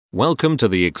Welcome to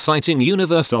the exciting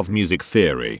universe of music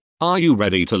theory. Are you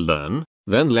ready to learn?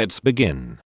 Then let's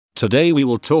begin. Today we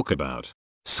will talk about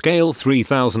scale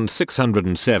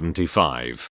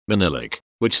 3675, Monyllic,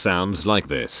 which sounds like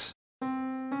this.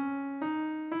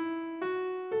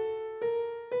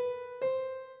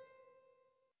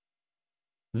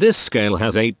 This scale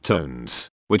has 8 tones,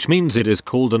 which means it is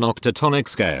called an octatonic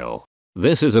scale.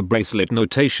 This is a bracelet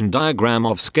notation diagram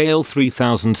of scale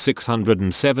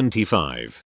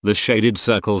 3675. The shaded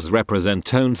circles represent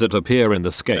tones that appear in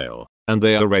the scale, and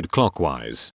they are read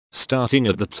clockwise, starting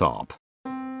at the top.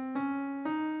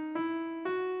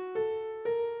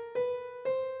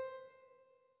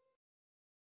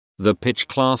 The pitch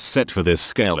class set for this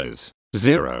scale is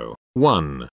 0,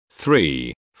 1,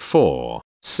 3, 4,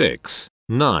 6,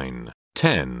 9,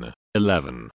 10,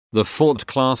 11. The fault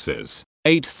class is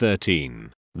 8,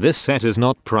 13. This set is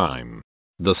not prime.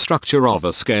 The structure of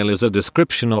a scale is a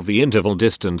description of the interval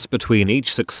distance between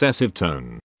each successive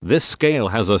tone. This scale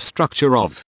has a structure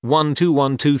of 1 2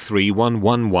 1 2 3 1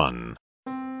 1 1.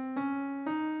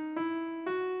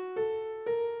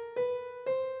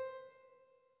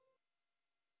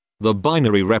 The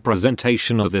binary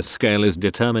representation of this scale is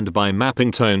determined by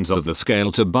mapping tones of the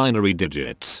scale to binary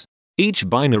digits. Each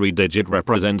binary digit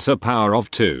represents a power of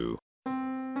 2.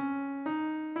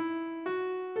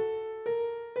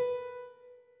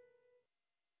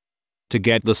 To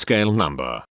get the scale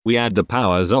number, we add the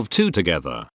powers of 2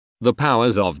 together. The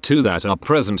powers of 2 that are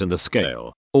present in the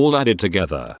scale, all added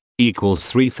together, equals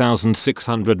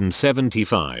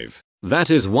 3675.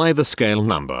 That is why the scale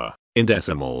number, in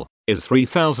decimal, is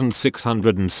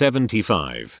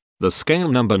 3675. The scale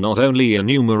number not only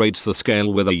enumerates the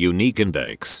scale with a unique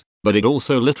index, but it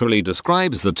also literally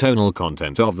describes the tonal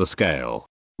content of the scale.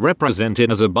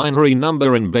 Represented as a binary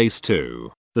number in base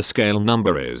 2, the scale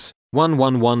number is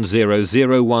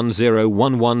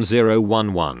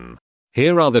 11100101111.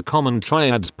 Here are the common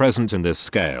triads present in this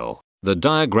scale. The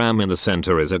diagram in the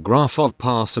center is a graph of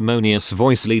parsimonious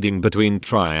voice leading between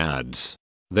triads.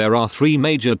 There are 3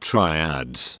 major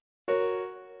triads.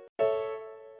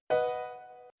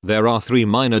 There are 3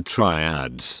 minor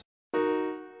triads.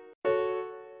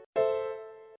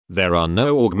 There are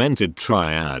no augmented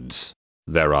triads.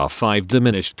 There are 5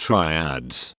 diminished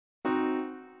triads.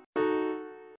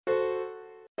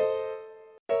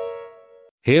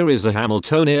 Here is a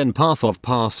Hamiltonian path of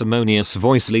parsimonious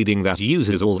voice leading that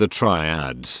uses all the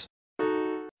triads.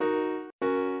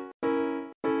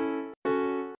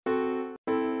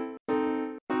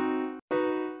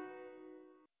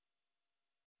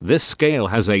 This scale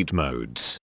has 8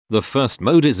 modes. The first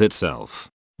mode is itself.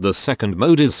 The second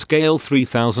mode is scale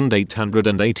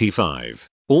 3885,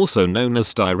 also known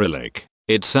as Monyllic.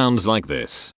 It sounds like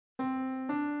this.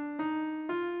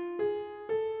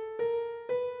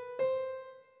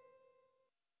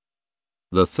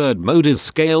 The third mode is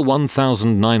scale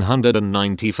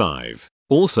 1995,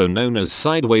 also known as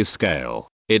sideways scale.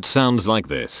 It sounds like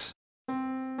this.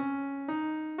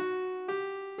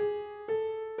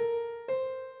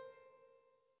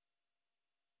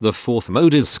 The fourth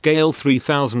mode is scale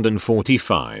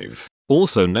 3045,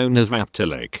 also known as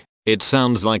octatonic. It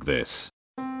sounds like this.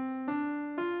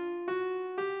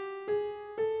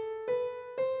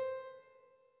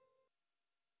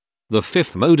 The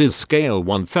fifth mode is scale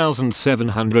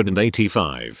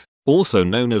 1785, also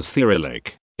known as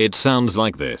Monyllic. It sounds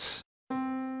like this.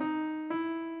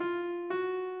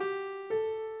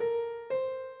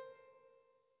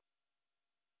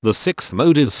 The sixth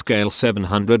mode is scale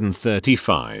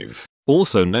 735,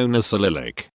 also known as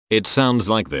Monyllic. It sounds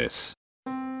like this.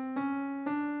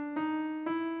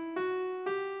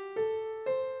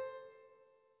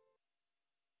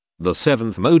 The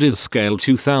seventh mode is scale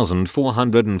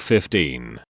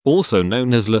 2415, also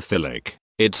known as Monyllic.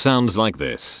 It sounds like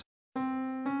this.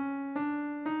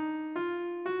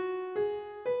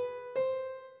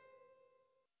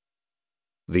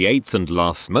 The eighth and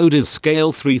last mode is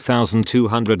scale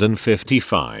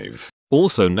 3255,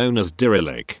 also known as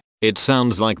Monyllic. It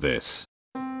sounds like this.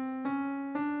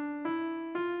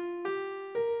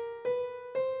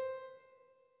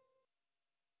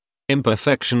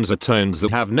 Imperfections are tones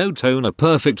that have no tone or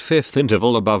perfect fifth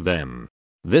interval above them.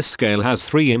 This scale has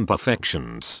 3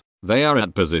 imperfections. They are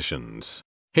at positions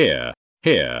here,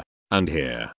 here, and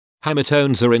here.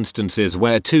 Hemitones are instances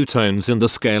where 2 tones in the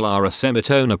scale are a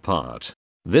semitone apart.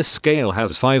 This scale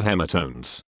has 5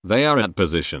 hemitones. They are at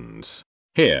positions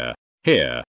here,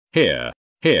 here, here,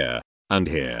 here, and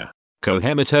here.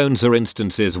 Cohemitones are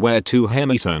instances where 2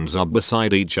 hemitones are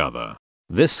beside each other.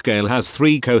 This scale has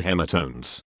 3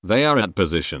 cohemitones. They are at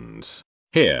positions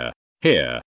here,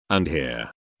 here, and here.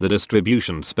 The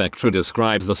distribution spectra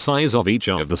describes the size of each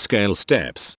of the scale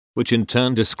steps, which in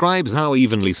turn describes how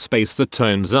evenly spaced the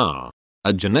tones are.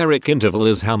 A generic interval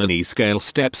is how many scale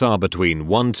steps are between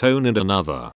one tone and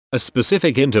another. A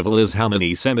specific interval is how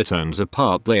many semitones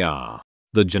apart they are.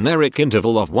 The generic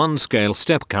interval of one scale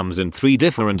step comes in 3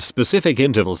 different specific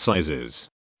interval sizes: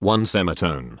 1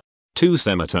 semitone, 2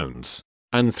 semitones,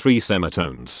 and 3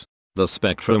 semitones. The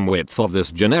spectrum width of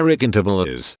this generic interval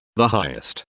is the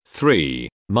highest, 3,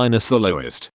 minus the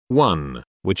lowest, 1,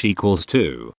 which equals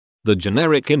 2. The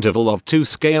generic interval of 2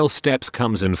 scale steps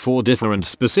comes in 4 different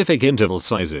specific interval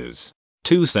sizes: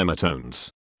 2 semitones,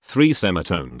 3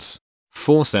 semitones,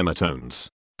 4 semitones,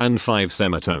 and 5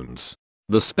 semitones.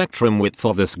 The spectrum width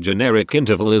of this generic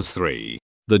interval is 3.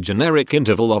 The generic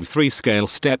interval of 3 scale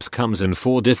steps comes in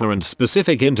 4 different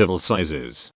specific interval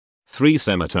sizes: 3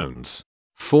 semitones,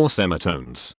 4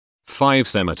 semitones, 5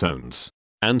 semitones,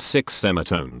 and 6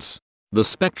 semitones. The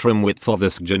spectrum width of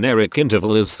this generic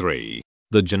interval is 3.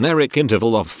 The generic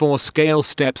interval of 4 scale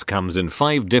steps comes in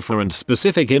 5 different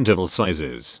specific interval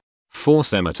sizes: 4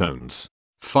 semitones,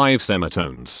 5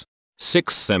 semitones,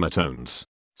 6 semitones,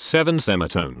 7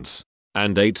 semitones,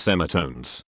 and 8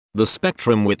 semitones. The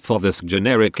spectrum width of this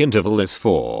generic interval is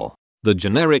 4. The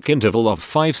generic interval of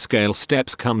 5 scale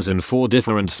steps comes in 4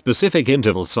 different specific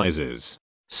interval sizes: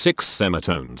 6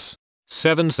 semitones,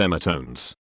 7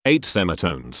 semitones, 8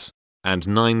 semitones, and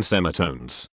 9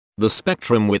 semitones. The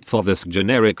spectrum width of this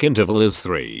generic interval is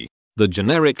 3. The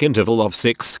generic interval of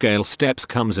 6 scale steps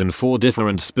comes in 4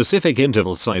 different specific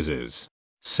interval sizes: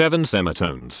 7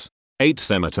 semitones, 8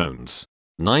 semitones,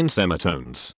 9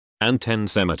 semitones, and 10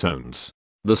 semitones.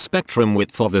 The spectrum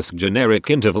width of this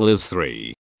generic interval is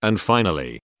 3. And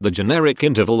finally, the generic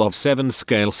interval of 7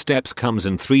 scale steps comes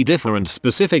in 3 different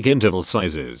specific interval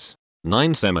sizes: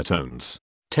 9 semitones,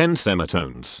 10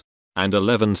 semitones, and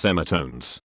 11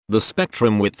 semitones. The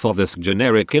spectrum width of this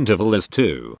generic interval is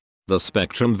 2. The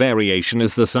spectrum variation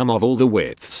is the sum of all the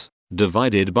widths,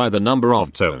 divided by the number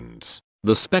of tones.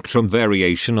 The spectrum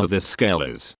variation of this scale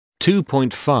is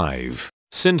 2.5.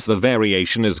 Since the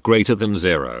variation is greater than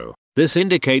 0, this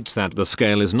indicates that the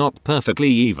scale is not perfectly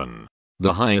even.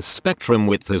 The highest spectrum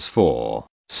width is 4.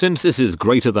 Since this is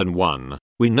greater than 1,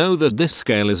 we know that this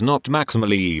scale is not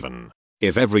maximally even.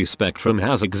 If every spectrum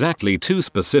has exactly 2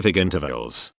 specific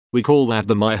intervals, we call that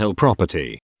the Monyllic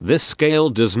property. This scale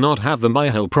does not have the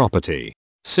Monyllic property.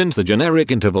 Since the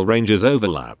generic interval ranges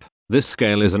overlap, this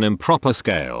scale is an improper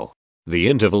scale. The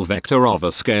interval vector of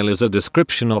a scale is a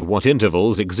description of what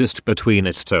intervals exist between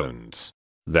its tones.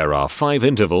 There are 5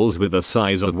 intervals with the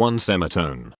size of 1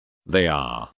 semitone. They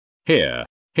are here,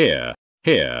 here,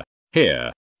 here,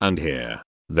 here, and here.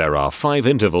 There are 5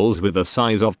 intervals with the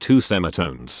size of 2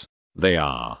 semitones. They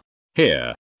are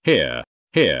here, here,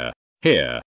 here,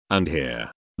 here, and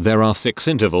here. There are 6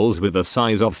 intervals with the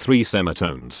size of 3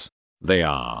 semitones. They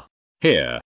are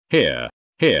here, here,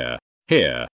 here,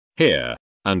 here, here,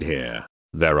 and here.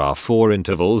 There are 4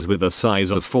 intervals with the size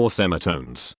of 4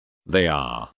 semitones. They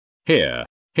are here,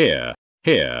 here,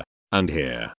 here, and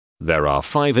here. There are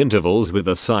 5 intervals with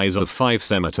the size of 5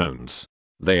 semitones.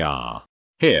 They are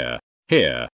here,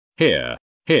 here, here,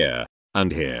 here,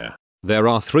 and here. There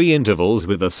are 3 intervals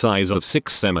with the size of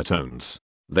 6 semitones.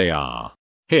 They are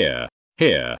here,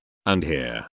 here, and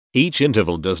here. Each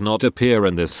interval does not appear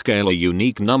in this scale a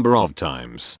unique number of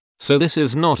times, so this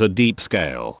is not a deep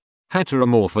scale.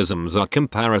 Heteromorphisms are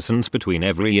comparisons between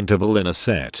every interval in a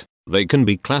set. They can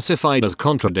be classified as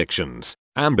contradictions,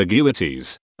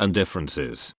 ambiguities, and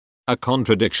differences. A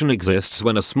contradiction exists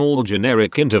when a small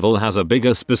generic interval has a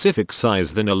bigger specific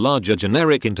size than a larger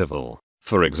generic interval.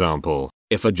 For example,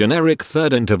 if a generic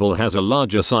third interval has a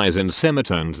larger size in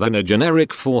semitones than a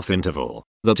generic fourth interval,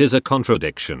 that is a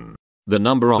contradiction. The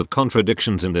number of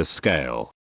contradictions in this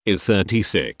scale is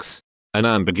 36. An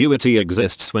ambiguity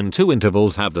exists when 2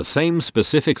 intervals have the same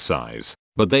specific size,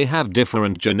 but they have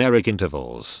different generic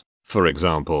intervals. For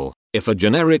example, if a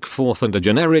generic fourth and a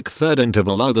generic third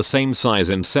interval are the same size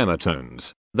in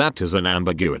semitones, that is an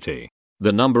ambiguity.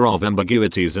 The number of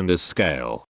ambiguities in this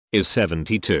scale is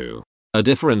 72. A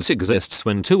difference exists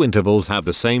when 2 intervals have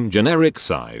the same generic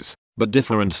size, but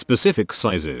different specific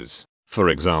sizes. For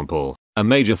example, a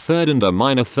major third and a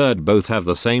minor third both have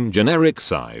the same generic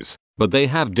size, but they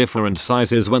have different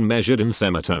sizes when measured in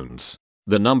semitones.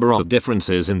 The number of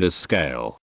differences in this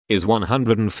scale is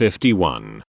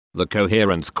 151. The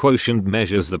coherence quotient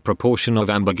measures the proportion of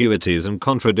ambiguities and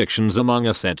contradictions among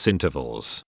a set's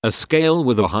intervals. A scale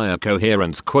with a higher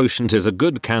coherence quotient is a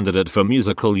good candidate for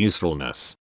musical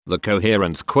usefulness. The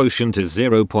coherence quotient is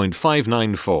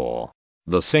 0.594.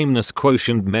 The sameness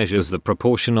quotient measures the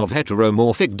proportion of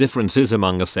heteromorphic differences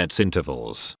among a set's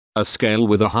intervals. A scale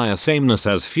with a higher sameness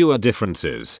has fewer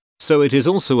differences, so it is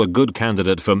also a good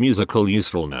candidate for musical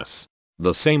usefulness.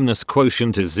 The sameness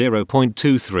quotient is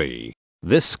 0.23.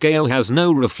 This scale has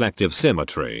no reflective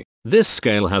symmetry. This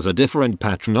scale has a different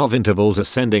pattern of intervals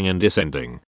ascending and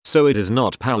descending, so it is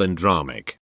not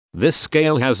palindromic. This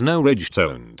scale has no ridge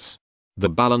tones. The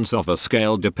balance of a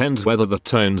scale depends whether the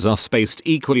tones are spaced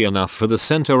equally enough for the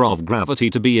center of gravity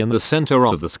to be in the center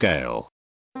of the scale.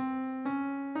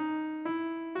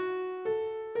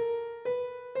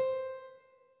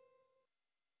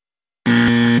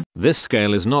 This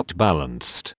scale is not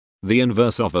balanced. The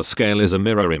inverse of a scale is a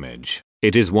mirror image.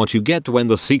 It is what you get when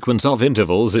the sequence of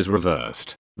intervals is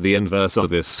reversed. The inverse of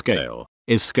this scale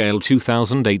is scale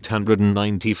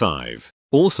 2895,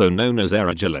 also known as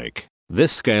ergolic.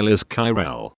 This scale is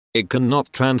chiral. It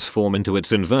cannot transform into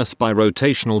its inverse by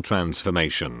rotational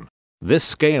transformation. This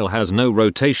scale has no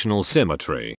rotational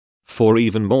symmetry. For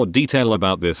even more detail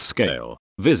about this scale,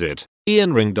 visit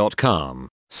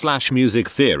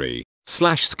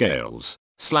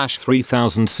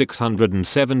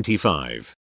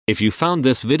ianring.com/musictheory/scales/3675. If you found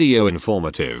this video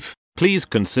informative, please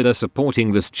consider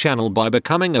supporting this channel by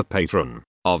becoming a patron.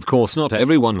 Of course, not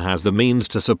everyone has the means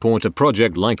to support a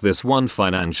project like this one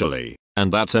financially,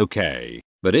 and that's okay.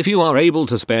 But if you are able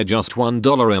to spare just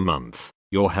 $1 a month,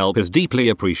 your help is deeply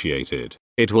appreciated.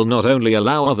 It will not only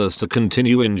allow others to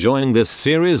continue enjoying this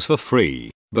series for free,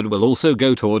 but will also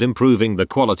go toward improving the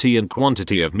quality and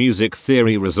quantity of music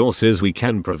theory resources we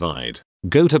can provide.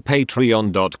 Go to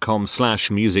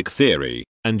patreon.com/musictheory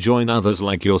and join others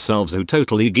like yourselves who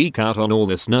totally geek out on all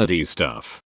this nerdy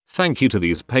stuff. Thank you to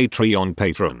these Patreon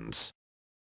patrons.